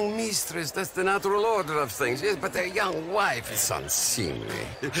mean, a young mistress, that's the natural order of things, yes, but a young wife is unseemly.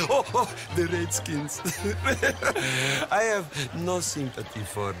 Oh, the Redskins. I have no sympathy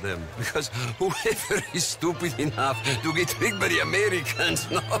for them, because whoever is stupid enough to get tricked by the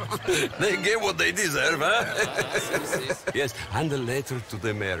Americans, no, they get what they deserve, huh? Yes, and a letter to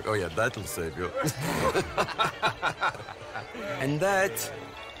the mayor. Oh, yeah, that'll save you. And that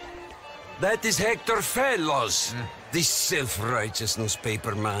is Hector Fellows. This self-righteous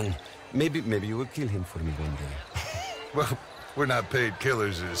newspaper man. Maybe you will kill him for me one day. Well, we're not paid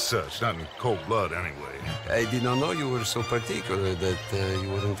killers as such, not in cold blood anyway. I did not know you were so particular that you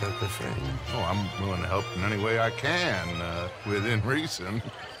wouldn't help a friend. Oh, I'm willing to help in any way I can, within reason.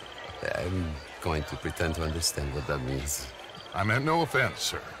 I'm going to pretend to understand what that means. I meant no offense,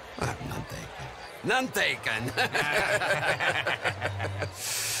 sir. None taken.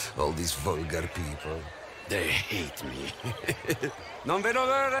 All these vulgar people. They hate me. Non vedo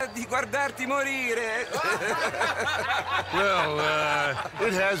l'ora di guardarti morire. Well,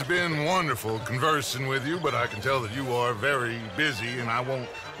 it has been wonderful conversing with you, but I can tell that you are very busy, and I won't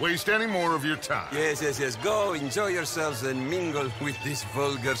waste any more of your time. Yes. Go, enjoy yourselves, and mingle with this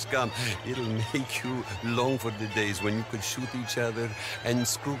vulgar scum. It'll make you long for the days when you could shoot each other and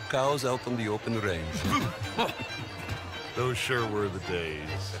screw cows out on the open range. Those sure were the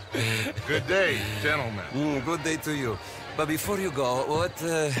days. Good day, gentlemen. Good day to you. But before you go, what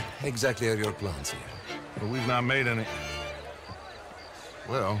exactly are your plans here? Well, we've not made any...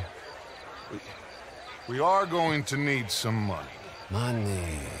 Well, we are going to need some money.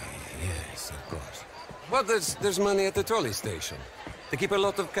 Money, yes, of course. Well, there's money at the trolley station. They keep a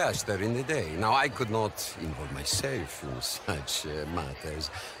lot of cash there in the day. Now, I could not involve myself in such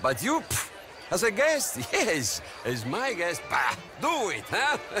matters. But you... As a guest? Yes. As my guest? Bah, do it,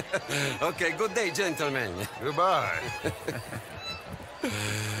 huh? Okay, good day, gentlemen. Goodbye.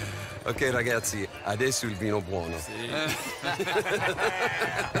 Ok, ragazzi, adesso il vino buono.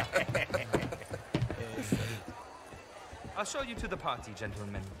 I'll show you to the party,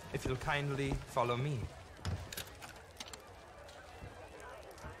 gentlemen, if you'll kindly follow me.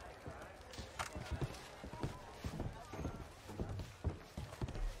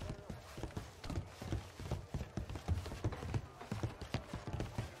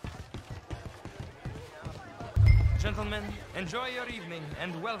 Gentlemen, enjoy your evening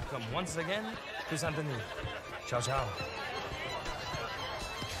and welcome once again to Saint Denis. Ciao, ciao.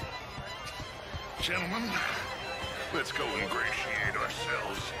 Gentlemen, let's go ingratiate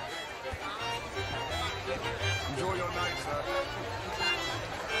ourselves. Enjoy your night, sir.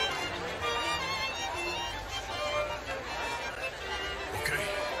 Okay.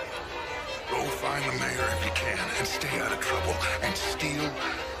 Go find the mayor if you can and stay out of trouble and steal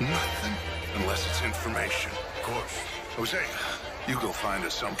nothing unless it's information. Of course. Jose, you go find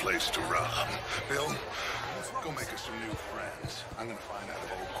us someplace to rob. Bill, go make us some new friends. I'm gonna find out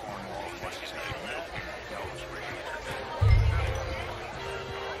if old Cornwall wants his name knows we're here.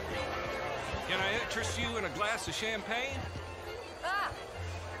 Can I interest you in a glass of champagne? Ah!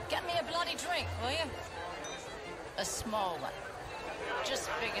 Get me a bloody drink, will you? A small one. Just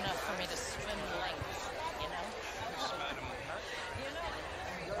big enough for me to swim length, you know?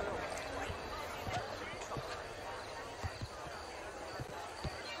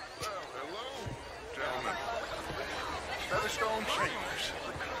 Gentlemen, Featherstone Chambers.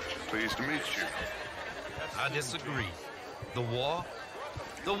 Pleased to meet you. I disagree. The war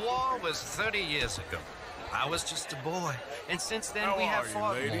was 30 years ago. I was just a boy, and since then we have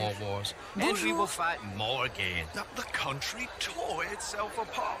fought more wars, and we will fight more again. The country tore itself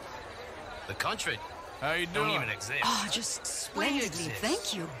apart. The country How you don't doing? even exist. Oh, just splendidly,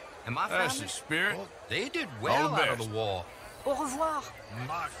 thank you. And my That's family, the spirit. they did All well the out of best. the war. Au revoir.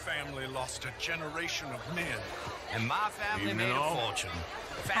 My family lost a generation of men, and my family Evening made all. a fortune.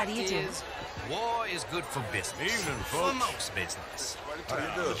 The How fact do you do? is, war is good for business. Evening, For folks. most business.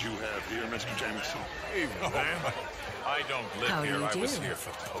 What you have here, Mr. Jameson? Evening, man. I don't live How do here. you I was do? here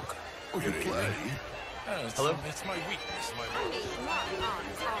for poker. You play? Hello? It's my weakness.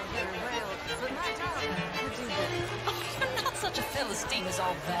 You're not such a Philistine as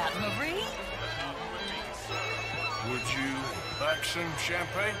all that, Marie. Would you like some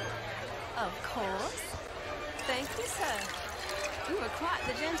champagne? Of course. Thank you, sir. You are quite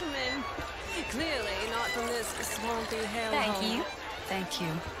the gentleman. Clearly not from this swampy hellhole. Thank you. Thank you.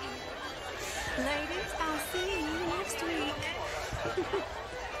 Ladies, I'll see you next week.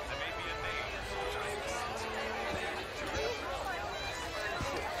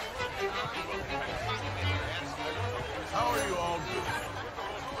 How are you all doing?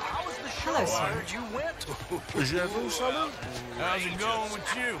 Hello, sir. You went. How's it going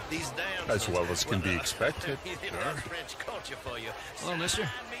with you? These damn As well as can be expected. French culture for you. Hello, mister.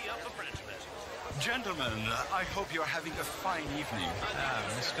 Gentlemen, I hope you're having a fine evening.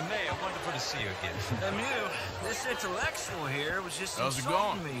 Mr. Mayor, wonderful to see you again. Lemieux, this intellectual here was just How's it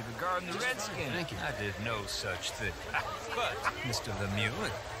insulting going? me regarding the Redskins. Thank you. I did no such thing. But, Mr. Lemieux,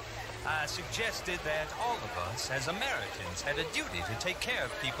 I suggested that all of us, as Americans, had a duty to take care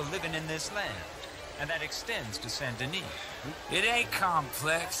of people living in this land. And that extends to Saint Denis. It ain't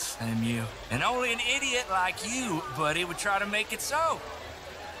complex, Lemieux. And only an idiot like you, buddy, would try to make it so.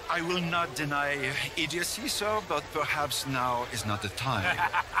 I will not deny idiocy, sir, but perhaps now is not the time.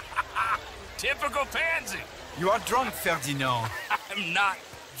 Typical pansy. You are drunk, Ferdinand. I'm not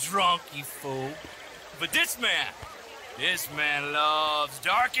drunk, you fool. But this man loves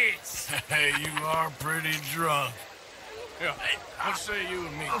darkies. Hey, you are pretty drunk. Yeah, what say you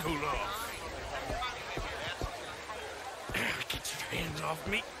and me cool off? Get your hands off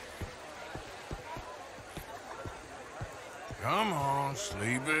me. Come on,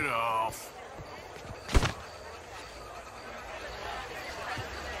 sleep it off.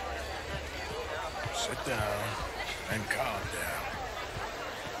 Sit down and calm down.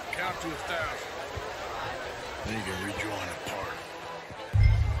 Count to 1,000. Then you can rejoin the party.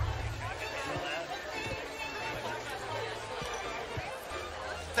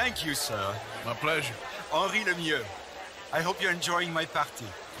 Thank you, sir. My pleasure. Henri Lemieux. I hope you're enjoying my party.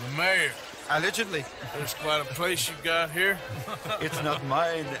 The mayor. Allegedly. There's quite a place you got here. It's not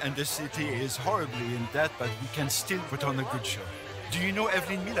mine, and the city is horribly in debt, but we can still put on a good show. Do you know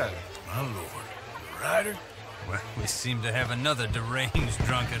Evelyn Miller? My lord. The writer? Well, we seem to have another deranged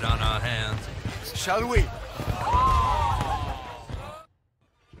drunkard on our hands. Shall we?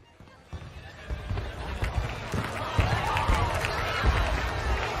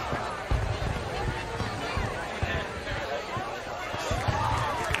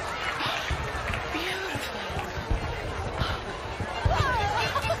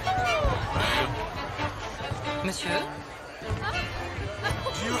 monsieur.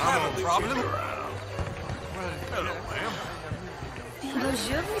 Do you have a problem? Hello, ma'am.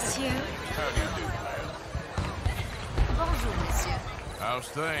 Bonjour, monsieur. How do you do, ma'am? Bonjour, monsieur. How's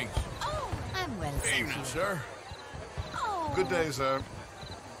things? I'm well, thank Evening, you. sir. Good day, sir.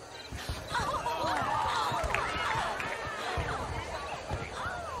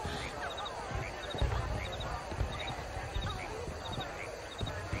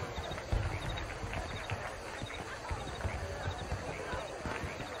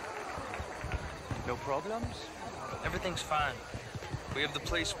 No problems? Everything's fine. We have the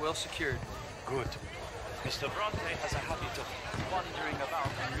place well secured. Good. Mr. Bronte has a habit of wandering about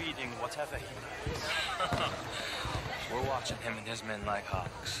and reading whatever he likes. We're watching him and his men like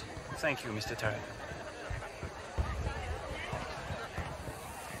hawks. Thank you, Mr. Turner.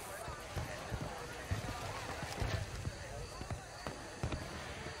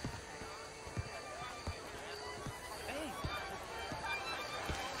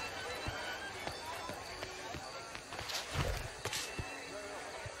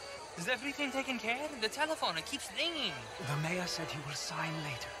 Is everything taken care of? The telephone, it keeps ringing. The mayor said he will sign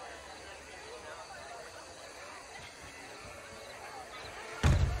later.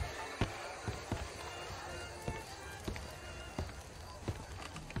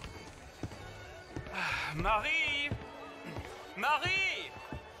 Marie! Marie!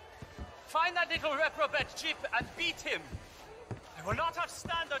 Find that little reprobate Jip and beat him. I will not have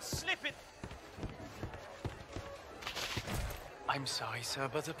standards slip it. I'm sorry, sir,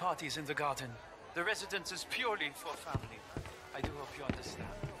 but the party's in the garden. The residence is purely for family. I do hope you understand.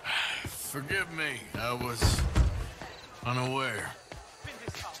 Forgive me. I was unaware. In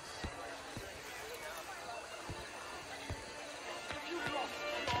this house. Have you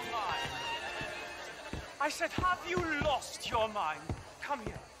lost your mind? I said, have you lost your mind? Come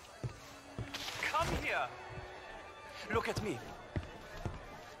here. Come here. Look at me.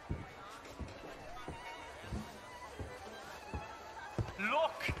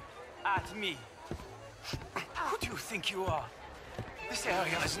 Look at me. Who do you think you are? This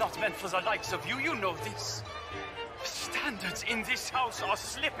area is not meant for the likes of you. You know this. Standards in this house are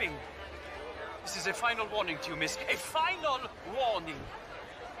slipping. This is a final warning to you, miss. A final warning.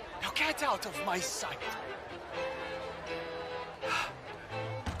 Now get out of my sight.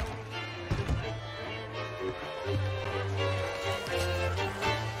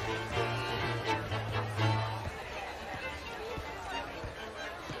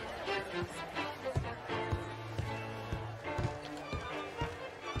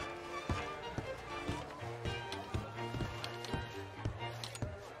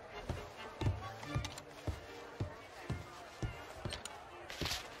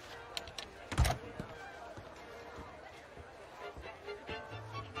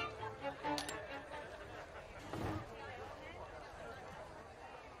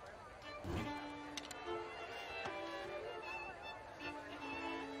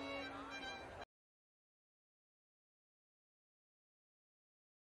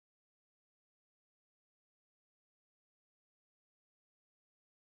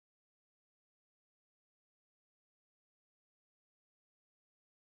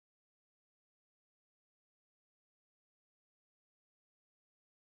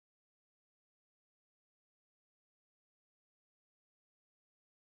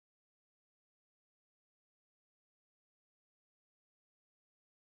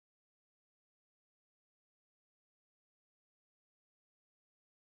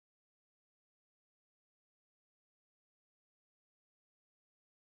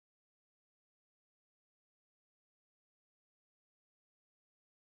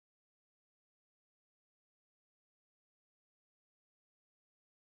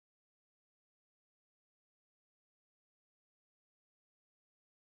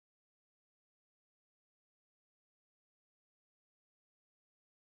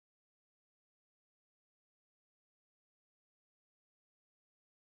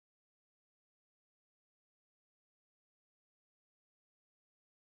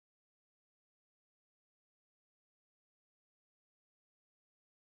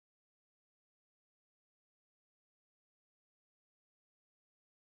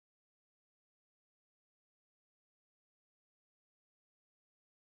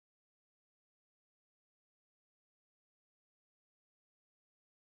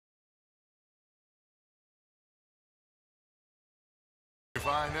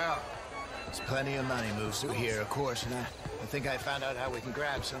 Find out. There's plenty of money moves through here, of course, and I think I found out how we can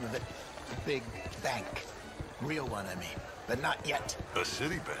grab some of it. A big bank. Real one, I mean. But not yet. A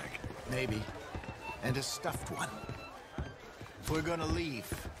city bank? Maybe. And a stuffed one. If we're gonna leave,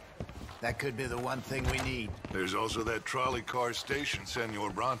 That could be the one thing we need. There's also that trolley car station Senor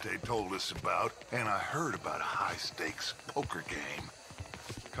Bronte told us about, and I heard about a high-stakes poker game.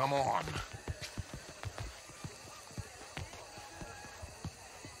 Come on.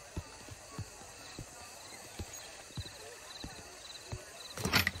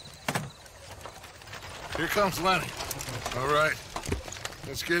 Here comes Lenny. All right,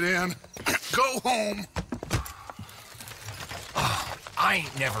 let's get in. Go home. Oh, I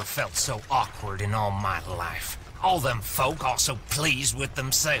ain't never felt so awkward in all my life. All them folk all so pleased with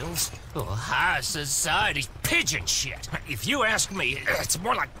themselves. Oh, high society pigeon shit. If you ask me, it's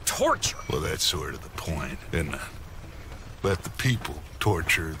more like torture. Well, that's sort of the point, isn't it? Let the people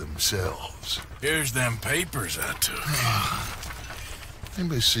torture themselves. Here's them papers I took.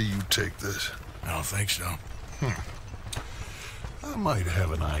 Anybody see you take this? I don't think so. I might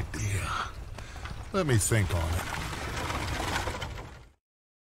have an idea. Let me think on it.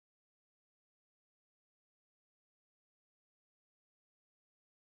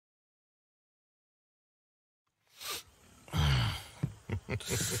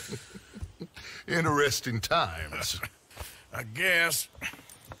 Interesting times. I guess.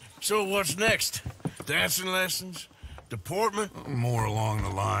 So what's next? Dancing lessons? Deportment? More along the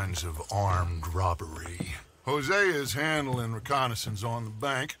lines of armed robbery. Hosea is handling reconnaissance on the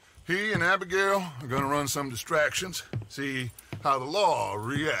bank. He and Abigail are gonna run some distractions, see how the law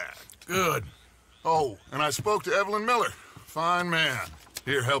reacts. Good. Oh, and I spoke to Evelyn Miller. Fine man.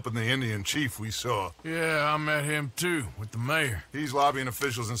 Here helping the Indian chief we saw. Yeah, I met him too, with the mayor. He's lobbying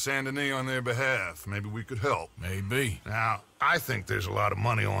officials in Saint Denis on their behalf. Maybe we could help. Maybe. Now, I think there's a lot of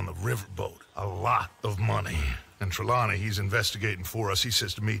money on the riverboat. A lot of money. And Trelawney, he's investigating for us. He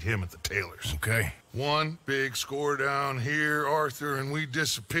says to meet him at the Taylor's. Okay. One big score down here, Arthur, and we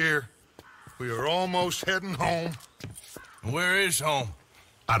disappear. We are almost heading home. Where is home?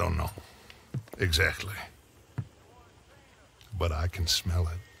 I don't know. Exactly. But I can smell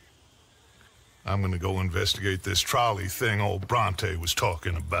it. I'm gonna go investigate this trolley thing old Bronte was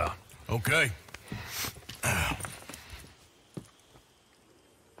talking about. Okay.